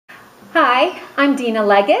Hi, I'm Dina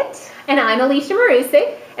Leggett. And I'm Alicia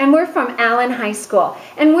Marusic. And we're from Allen High School.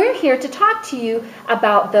 And we're here to talk to you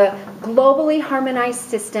about the globally harmonized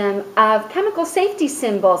system of chemical safety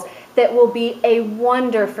symbols that will be a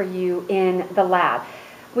wonder for you in the lab.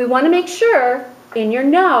 We want to make sure in your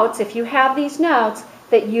notes, if you have these notes,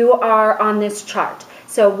 that you are on this chart.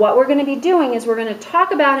 So what we're going to be doing is we're going to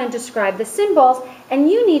talk about and describe the symbols,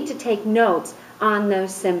 and you need to take notes on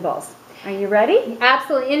those symbols. Are you ready?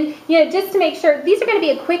 Absolutely. And just to make sure, these are going to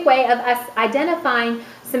be a quick way of us identifying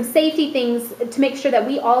some safety things to make sure that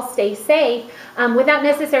we all stay safe without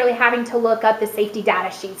necessarily having to look up the safety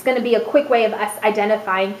data sheet. It's going to be a quick way of us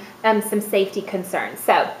identifying some safety concerns.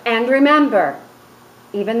 And remember,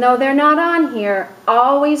 even though they're not on here,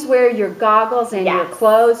 always wear your goggles and your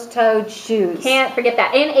closed-toed shoes. Can't forget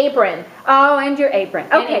that. And apron. Oh, and your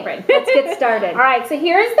apron. Okay, apron. Let's get started. All right, so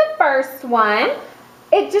here's the first one.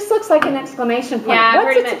 It just looks like an exclamation point. Yeah,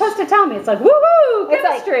 what's it supposed to tell me? It's like, woohoo,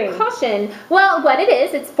 chemistry. It's like caution. Well, what it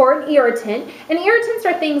is, it's for an irritant. And irritants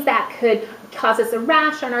are things that could cause us a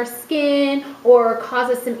rash on our skin or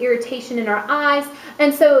cause us some irritation in our eyes.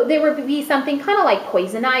 And so there would be something kind of like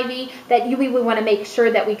poison ivy that we would want to make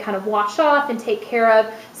sure that we kind of wash off and take care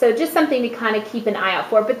of. So just something to kind of keep an eye out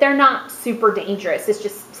for. But they're not super dangerous. It's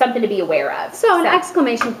just something to be aware of. So an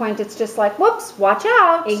exclamation point, it's just like, whoops, watch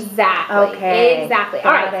out. Exactly. Okay. Exactly.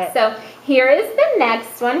 All right. So here is the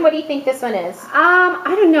next one. What do you think this one is? I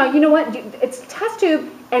don't know. You know what? It's test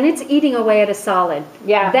tube, and it's eating away at a solid.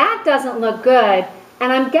 Yeah. That doesn't look good.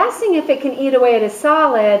 And I'm guessing if it can eat away at a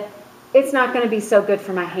solid, it's not going to be so good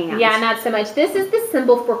for my hands. Yeah, not so much. This is the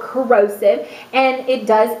symbol for corrosive, and it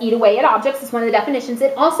does eat away at objects. It's one of the definitions.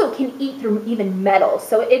 It also can eat through even metal,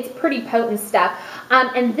 so it's pretty potent stuff.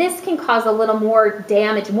 And this can cause a little more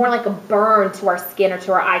damage, more like a burn to our skin or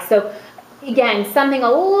to our eyes. So again, something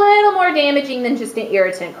a little more damaging than just an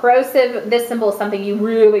irritant. Corrosive, this symbol is something you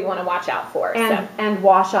really want to watch out for. And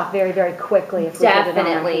wash off very, very quickly if we get it on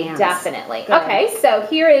our hands. Definitely. Good. Okay, so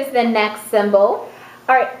here is the next symbol.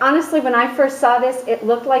 All right, honestly, when I first saw this, it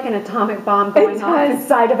looked like an atomic bomb going off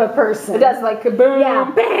inside of a person. It does, like kaboom.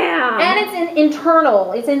 Yeah, bam! And it's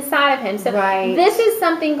internal. It's inside of him. So this is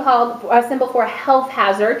something called a symbol for a health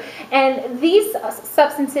hazard. And these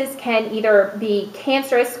substances can either be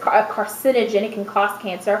cancerous, a carcinogen, it can cause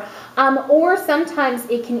cancer, or sometimes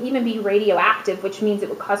it can even be radioactive, which means it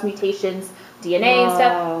would cause mutations, DNA and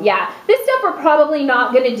stuff. Yeah, this stuff we're probably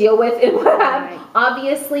not going to deal with in lab,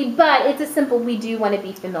 obviously, but it's a symbol we do want to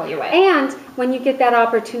be familiar with. And when you get that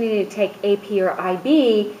opportunity to take AP or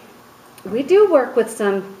IB, we do work with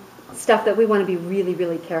some stuff that we want to be really,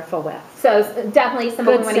 really careful with. So definitely a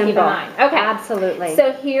symbol we want to keep in mind. Okay, absolutely.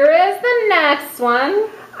 So here is the next one.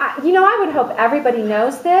 You know, I would hope everybody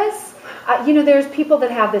knows this. You know, there's people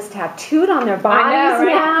that have this tattooed on their bodies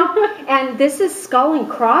now, and this is skull and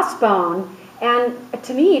crossbone. And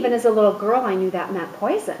to me, even as a little girl, I knew that meant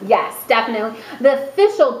poison. Yes, definitely. The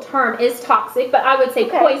official term is toxic, but I would say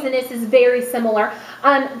poisonous is very similar.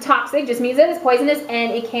 Toxic just means it is poisonous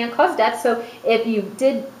and it can cause death. So if you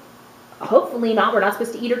did, hopefully not, we're not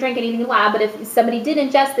supposed to eat or drink anything in the lab, but if somebody did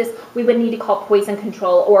ingest this, we would need to call poison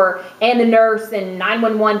control and the nurse and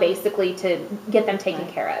 911 basically to get them taken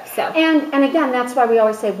care of. So and again, that's why we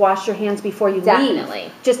always say wash your hands before you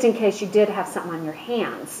leave, just in case you did have something on your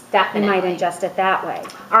hands. Definitely. You might ingest it that way.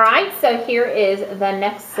 All right, so here is the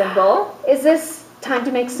next symbol. Is this time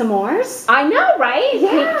to make s'mores? I know, right?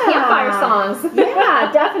 Yeah. Campfire songs.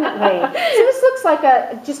 Yeah, definitely. So this looks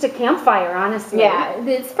like just a campfire, honestly. Yeah,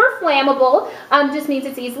 it's for flammable. Just means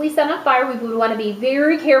it's easily set on fire. We would want to be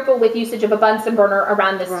very careful with usage of a Bunsen burner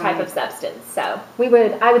around this type of substance. So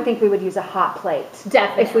I would think we would use a hot plate.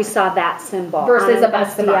 Definitely. If we saw that symbol versus a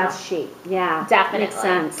Bunsen burner sheet. Yeah, definitely makes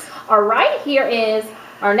sense. All right, here is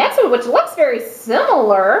our next one, which looks very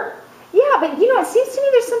similar. Yeah, but you know, it seems to me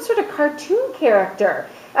there's some sort of cartoon character.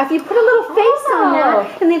 If you put a little face on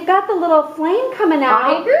there, and they've got the little flame coming out.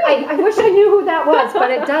 I agree. I wish I knew who that was,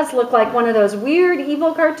 but it does look like one of those weird,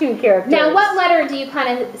 evil cartoon characters. Now, what letter do you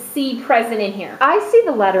kind of see present in here? I see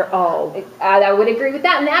the letter O. I would agree with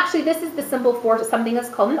that. And actually, this is the symbol for something that's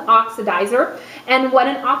called an oxidizer. And what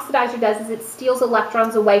an oxidizer does is it steals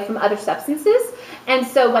electrons away from other substances. And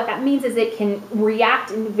so what that means is it can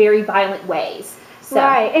react in very violent ways. So.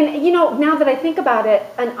 Right, and you know, now that I think about it,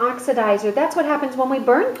 an oxidizer, that's what happens when we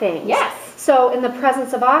burn things. Yes. So in the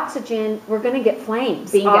presence of oxygen, we're going to get flames.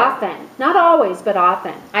 Bingo. Often. Not always, but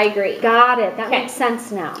often. I agree. Got it. That makes sense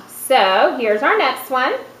now. So here's our next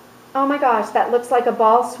one. Oh my gosh, that looks like a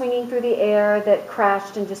ball swinging through the air that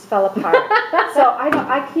crashed and just fell apart. So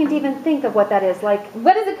I can't even think of what that is. Like,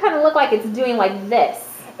 what does it kind of look like it's doing like this?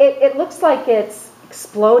 It looks like it's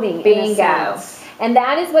exploding. Bingo. And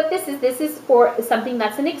that is what this is. This is for something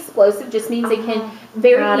that's an explosive. Just means it can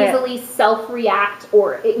very easily self-react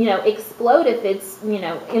or, explode if it's,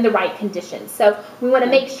 in the right conditions. So we want to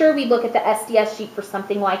make sure we look at the SDS sheet for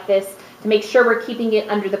something like this to make sure we're keeping it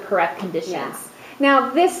under the correct conditions. Yeah.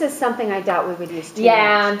 Now, this is something I doubt we would use too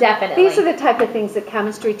much. Definitely. These are the type of things that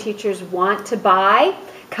chemistry teachers want to buy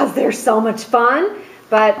because they're so much fun,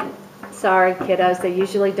 but sorry, kiddos, they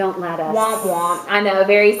usually don't let us. Womp womp. I know,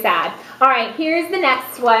 very sad. All right, here's the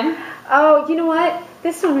next one. Oh, you know what?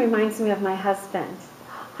 This one reminds me of my husband.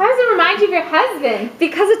 How does it remind you of your husband?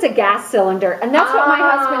 Because it's a gas cylinder, and that's what my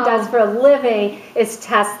husband does for a living, is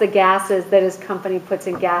test the gases that his company puts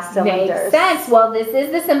in gas cylinders. Makes sense. Well, this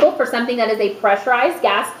is the symbol for something that is a pressurized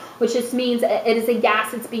gas, which just means it is a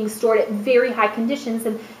gas that's being stored at very high conditions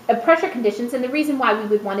and pressure conditions. And the reason why we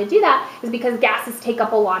would want to do that is because gases take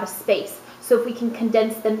up a lot of space. So if we can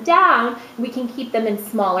condense them down, we can keep them in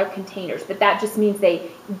smaller containers. But that just means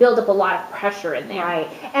they build up a lot of pressure in there. Right.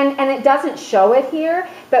 And it doesn't show it here,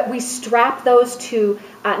 but we strap those to,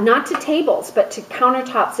 not to tables, but to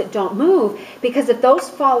countertops that don't move. Because if those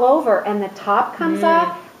fall over and the top comes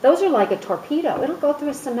off, those are like a torpedo. It'll go through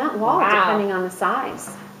a cement wall depending on the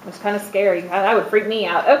size. It's kind of scary. That would freak me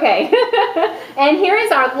out. Okay. And here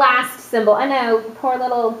is our last symbol. I know, poor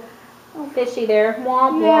little fishy there.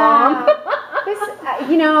 Womp womp.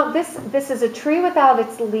 This is a tree without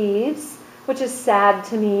its leaves, which is sad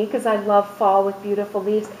to me because I love fall with beautiful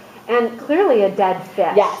leaves, and clearly a dead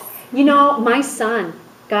fish. Yes. My son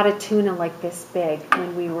got a tuna like this big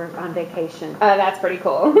when we were on vacation. Oh, that's pretty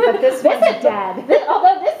cool. But this one's dead.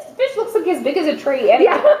 Although this fish looks like as big as a tree.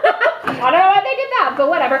 Yeah. I don't know why they did that, but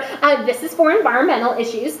whatever. This is for environmental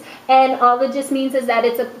issues, and all it just means is that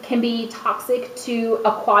it can be toxic to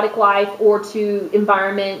aquatic life or to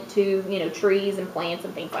environment, to trees and plants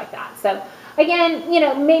and things like that. So again,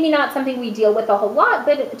 maybe not something we deal with a whole lot,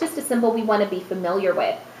 but just a symbol we want to be familiar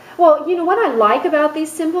with. Well, what I like about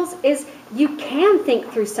these symbols is you can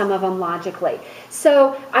think through some of them logically.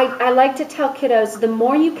 So I like to tell kiddos, the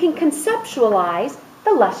more you can conceptualize,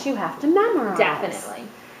 the less you have to memorize. Definitely.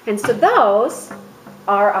 And so those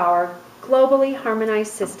are our globally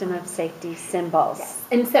harmonized system of safety symbols. Yes.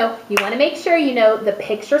 And so you want to make sure you know the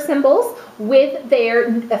picture symbols with their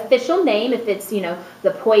official name, if it's,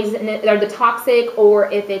 the poison or the toxic,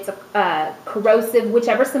 or if it's corrosive,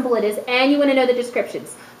 whichever symbol it is, and you want to know the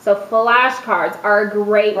descriptions. So flashcards are a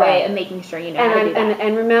great way of making sure you know how to do that.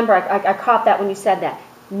 And remember, I caught that when you said that.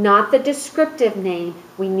 Not the descriptive name.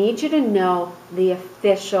 We need you to know the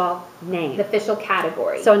official name. The official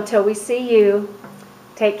category. So until we see you,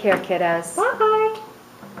 take care, kiddos. Bye.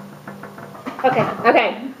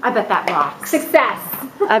 Okay. I bet that rocks. Success.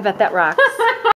 I bet that rocks.